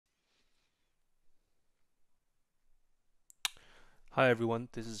Hi everyone,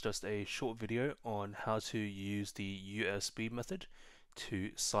 this is just a short video on how to use the USB method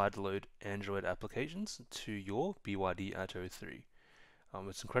to sideload Android applications to your BYD Atto 3.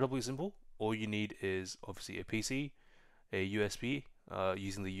 It's incredibly simple. All you need is obviously a PC, a USB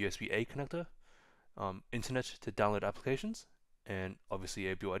using the USB-A connector, internet to download applications, and obviously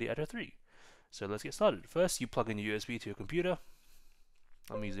a BYD Atto 3. So let's get started. First, you plug in your USB to your computer.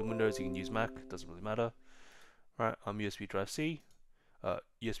 I'm using Windows, you can use Mac, doesn't really matter. Right, I'm USB drive C.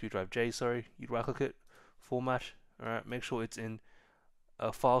 USB drive J, sorry, you'd right click it, format, alright, make sure it's in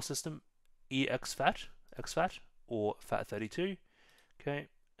a file system, exFAT, or FAT32, okay,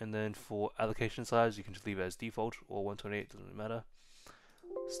 and then for allocation size, you can just leave it as default, or 128, doesn't really matter.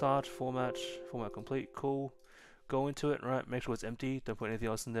 Start, format complete, cool, go into it, right, make sure it's empty, don't put anything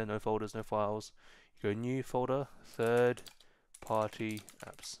else in there, no folders, no files, you go new folder, third party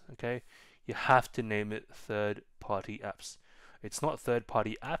apps, okay, you have to name it third party apps. It's not third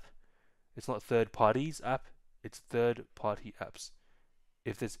party app, it's not third parties app, it's third party apps.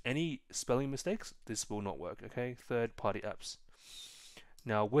 If there's any spelling mistakes, this will not work, okay? Third party apps.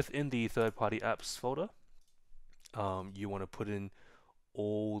 Now within the third party apps folder, you want to put in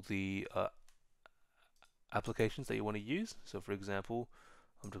all the applications that you want to use. So for example,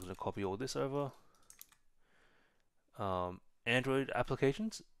 I'm just going to copy all this over. Android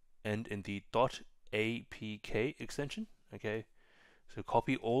applications and in the .apk extension, okay? So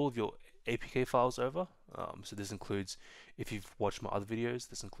copy all of your APK files over. So this includes, if you've watched my other videos,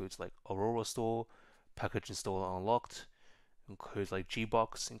 this includes like Aurora Store, Package Installer Unlocked, includes like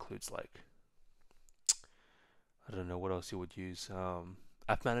Gbox, includes like, I don't know what else you would use.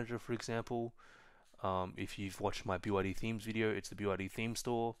 App Manager, for example. If you've watched my BYD Themes video, it's the BYD Theme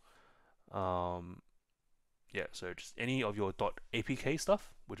Store. Yeah, so just any of your .apk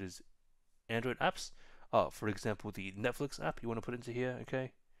stuff, which is Android apps. For example, the Netflix app you want to put into here,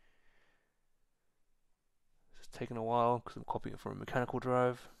 okay? It's taking a while because I'm copying it from a mechanical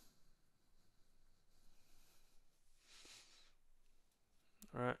drive.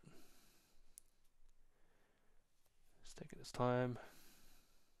 Alright. It's taking its time.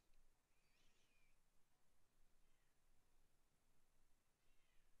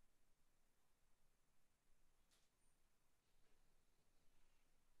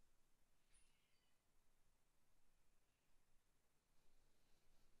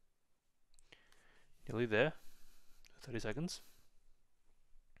 Nearly there. 30 seconds.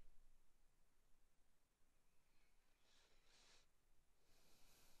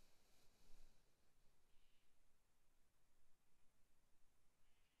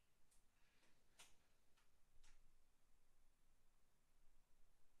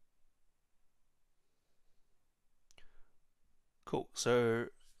 Cool. So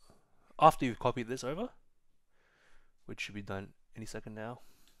after you've copied this over, which should be done any second now.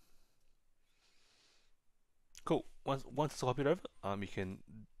 Cool. Once it's copied over, you can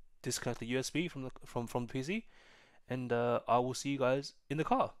disconnect the USB from the PC, and I will see you guys in the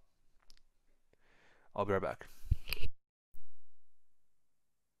car. I'll be right back.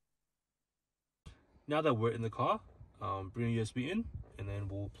 Now that we're in the car, bring your USB in, and then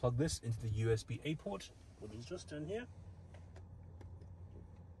we'll plug this into the USB-A port, which is just in here.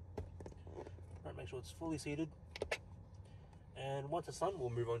 Right, make sure it's fully seated. And once it's done, we'll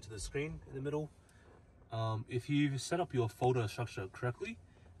move on to the screen in the middle. If you've set up your folder structure correctly,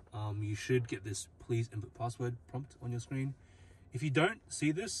 you should get this please input password prompt on your screen. If you don't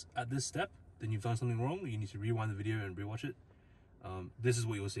see this at this step, then you've done something wrong. You need to rewind the video and rewatch it. This is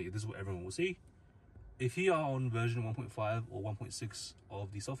what you'll see. This is what everyone will see. If you are on version 1.5 or 1.6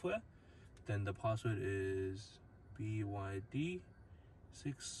 of the software, then the password is BYD6125F.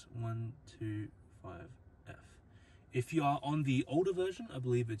 If you are on the older version, I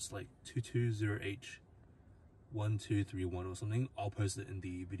believe it's like 220H1231 or something. I'll post it in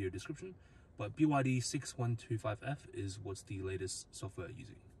the video description. But BYD6125F is what's the latest software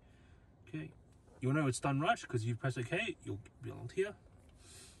using. Okay, you'll know it's done right because you press OK. You'll be unlocked here.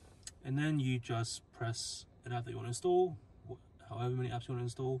 And then you just press an app that you want to install, however many apps you want to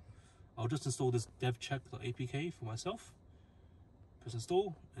install. I'll just install this devcheck.apk for myself. Press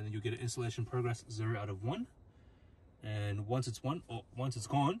install, and then you'll get an installation progress 0 out of 1. And once it's gone,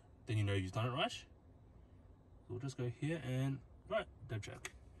 then you know you've done it right. So we'll just go here and right,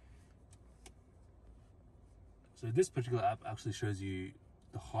 devcheck. So this particular app actually shows you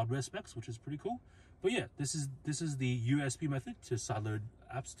the hardware specs, which is pretty cool. But yeah, this is the USB method to sideload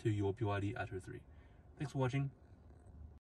apps to your BYD Atto 3. Thanks for watching.